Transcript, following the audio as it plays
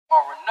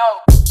Already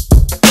know.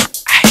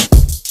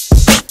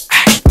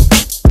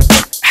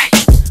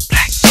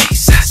 Black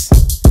Jesus.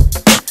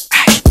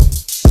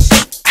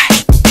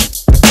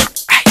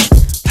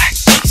 Black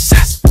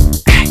Jesus.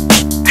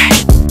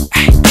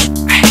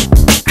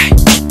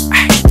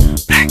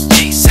 Black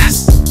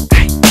Jesus.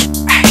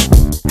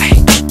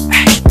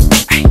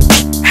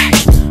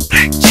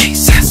 Black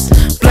Jesus.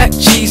 Black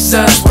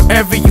Jesus.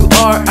 Wherever you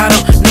are, I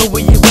don't know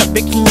where you at,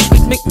 but can you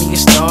please make me a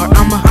star?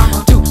 I'ma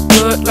do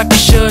good like I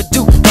should,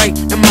 do right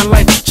in my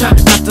life. Try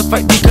not to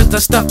fight because the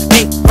stuff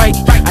ain't right.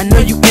 I know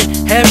you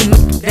in heaven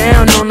looking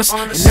down on us,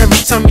 and every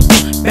time you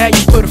do bad,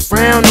 you put a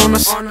frown on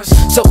us.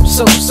 So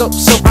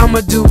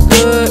I'ma do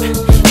good,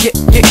 yeah,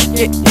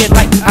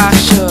 like I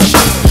should.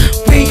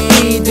 We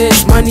need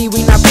this money,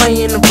 we not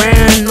playing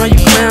around. All you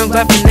clowns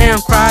laughing now,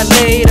 cry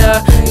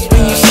later. Cause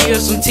when you see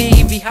us on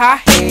TV, I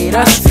hate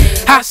us,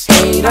 I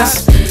hate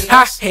us,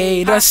 I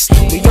hate us.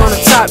 We on the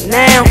top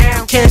now,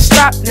 we can't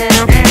stop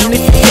now. And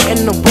if you get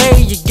in the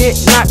way, you get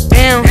knocked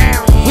down.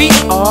 We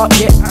are,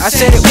 yeah, I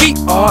said it, we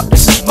are.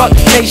 This is Buck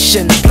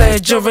Nation,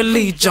 pledge your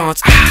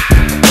allegiance.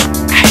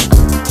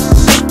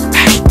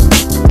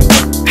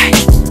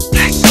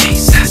 Black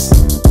Jesus.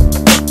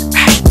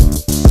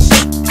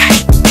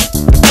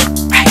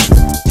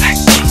 Black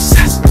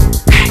Jesus.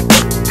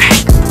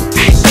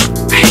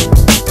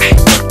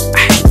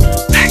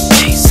 Black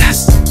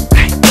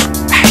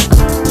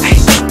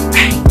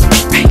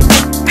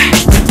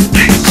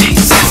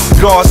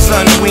Jesus.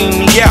 Godson wean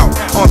me out,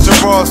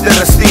 entourage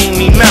that'll steam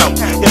me mount.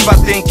 If I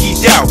think he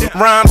doubt,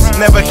 rhymes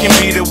never can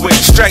beat it with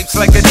stripes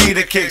like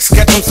Adidas kicks.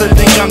 Catch him to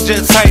think I'm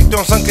just hyped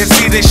on some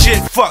conceited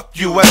shit. Fuck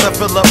you as I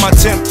fill up my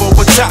temple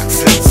with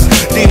toxins.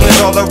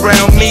 Demons all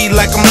around me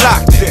like I'm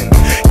locked in.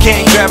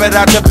 Can't grab it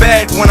out the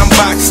bag when I'm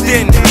boxed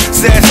in.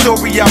 Sad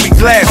story, I'll be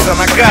glad, son,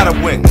 I gotta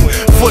win.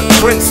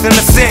 Footprints in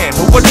the sand,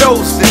 who were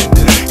those then?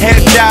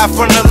 Head dive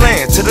from the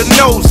land to the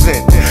nose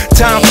in.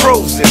 Time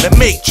frozen, the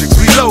matrix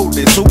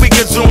reloaded, so we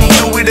can zoom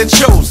through it and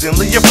chosen.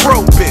 Leave you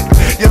probing.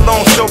 Your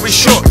long story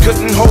short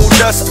couldn't hold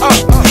us up.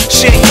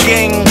 Shake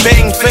gang,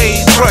 bang,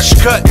 fade, crush,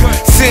 cut.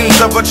 Sins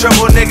of a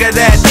trouble nigga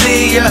that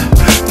day.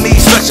 Need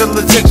special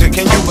attention,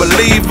 can you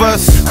believe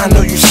us? I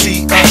know you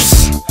see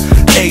us.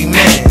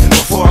 Amen.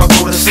 Before I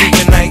go to sleep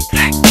at night,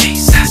 Black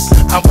Jesus.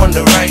 I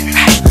wonder right,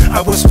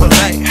 I whisper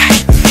like,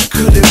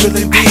 could it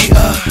really be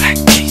Black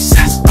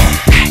Jesus?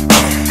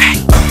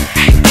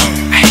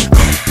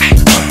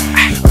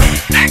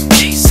 Black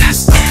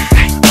Jesus.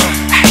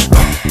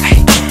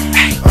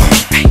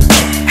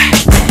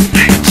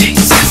 Black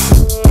Jesus.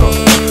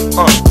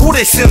 Who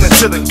they sending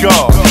to the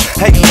guard?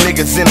 Hey, you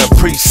niggas in the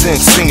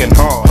precinct singing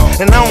hard.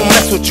 And I don't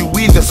mess with you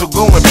either, so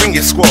go and bring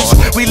your squad.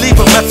 We leave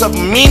a mess up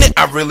and mean it,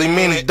 I really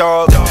mean it,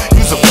 dog.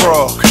 You's a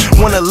frog,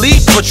 wanna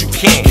leave but you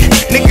can't.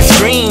 Niggas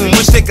green,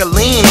 wish they could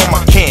lean on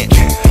my can.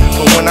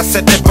 But when I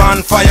set that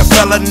bonfire,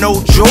 fella,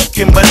 no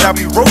joking, but I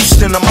be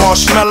roasting a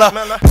marshmallow.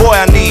 Boy,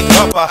 I need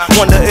help, I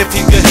wonder if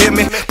he could hear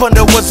me.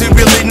 Wonder, was he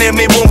really near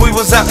me when we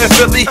was out in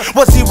Philly?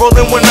 Was he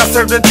rolling when I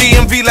served the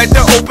DMV like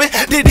the open?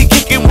 Did he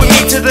kick it with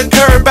me to the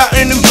curb out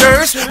in New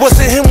Jersey? Was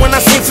it him when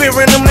I seen fear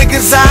in them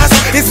niggas' eyes?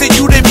 Is it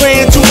you they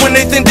praying to when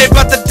they think they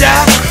about to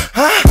die?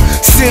 Huh?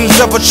 Sins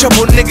of a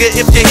trouble nigga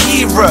if you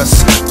hear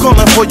us.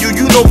 Calling for you,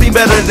 you know me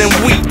better than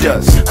we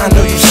does. I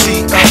know you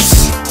see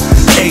us.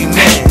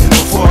 Amen.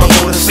 Before I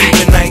go to sleep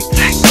at night,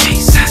 Black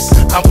Jesus.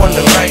 I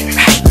wonder right,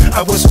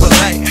 I whisper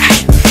like,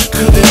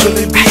 could it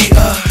really be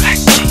Black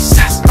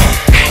Jesus.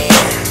 Black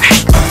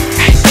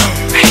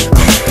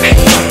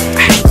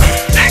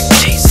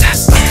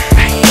Jesus.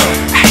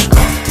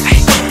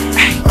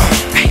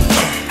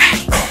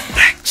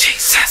 Black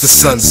Jesus. The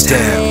sun's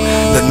down,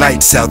 the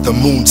night's out, the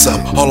moon's up.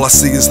 All I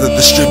see is the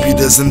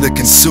distributors and the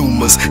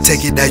consumers.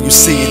 Take it how you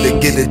see it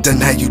and get it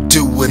done how you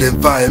do it.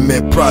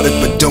 Environment product,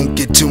 but don't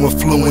get too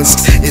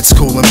influenced. It's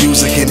cool in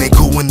music and ain't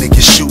cool when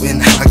niggas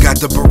shooting. I got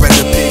the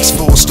Beretta pigs,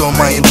 full storm,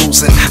 I ain't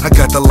losing. I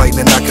got the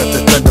lightning, I got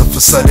the thunder for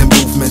sudden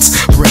movements.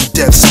 Bring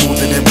death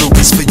smoother than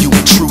rubies for you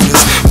intruders.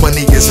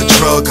 Money is a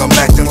drug, I'm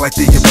acting like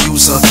the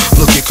abuser.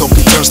 Look at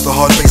Kobe turns the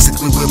heart,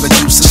 basically we're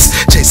Medusas.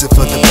 Chasing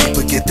for the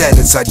paper, get that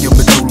inside your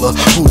medulla.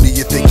 Who do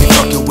you think you're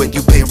fucking with?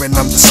 You parent,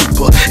 I'm the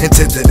super.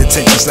 Intended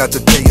intentions not to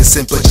pay a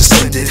cent, but just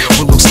send it.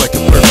 What looks like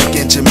a perfect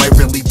engine might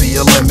really be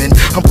a lemon.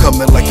 I'm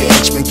coming like an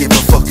henchman, give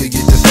a fuck who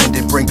you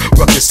defending. Bring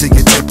ruckus to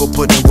your temple,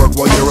 put in work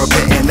while you're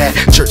repenting at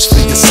church for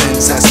your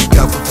sins. Ask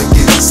God for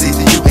forgiveness,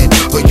 either you in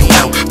or you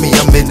out. Me,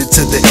 I'm in it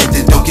to the end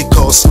and don't get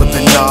caught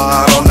slipping.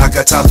 Nah, I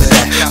got time for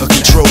that. A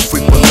control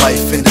freak with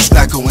life and it's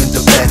not going to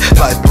bad.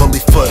 Life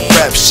bully foot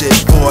rap shit,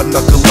 boy,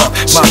 knuckle up.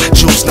 My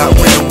jewels not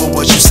real, but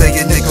what you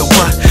saying, nigga,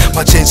 what?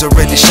 My chains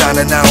already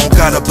shining, I don't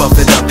gotta buff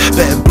it up.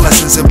 Betting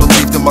blessings and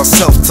believed in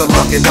myself to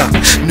lock it up.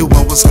 Knew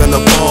I was gonna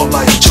ball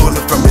like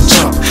Jordan from the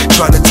jump.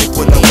 Try to take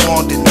what I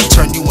want and I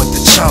turn you into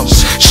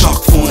chumps.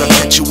 Shark food, I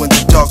met you in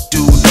the dark,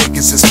 dude.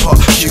 Niggas is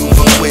part you,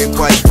 but we're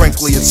quite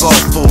frankly it's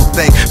awful.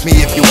 Thank me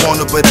if you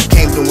wanna, but I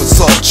came to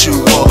insult you.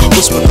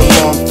 What's with the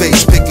long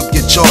face? Pick up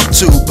your jaw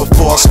too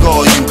before I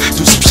scar you.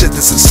 Do some shit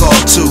that's insult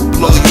too.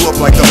 Blow you up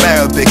like I'm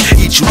Arabic,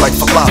 eat you like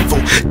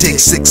falafel. Dig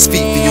 6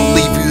 feet and you'll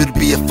leave you to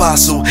be a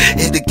fossil.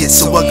 It'll get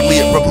so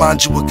ugly it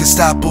reminds you of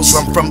Gestapo's.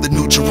 I'm from the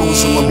New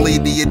Jerusalem,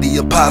 lady of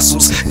the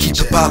apostles. Keep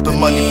it poppin',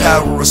 money,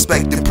 power,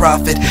 respect and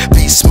profit.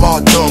 Be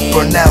smart, don't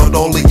burn out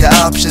all of your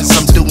options.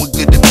 I'm doing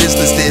good in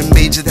business, didn't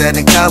major that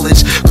in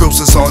college.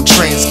 Grocers on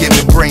trains,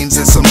 giving brains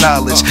and some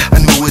knowledge. I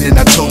knew it and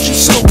I told you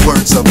so,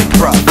 words of a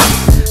prophet.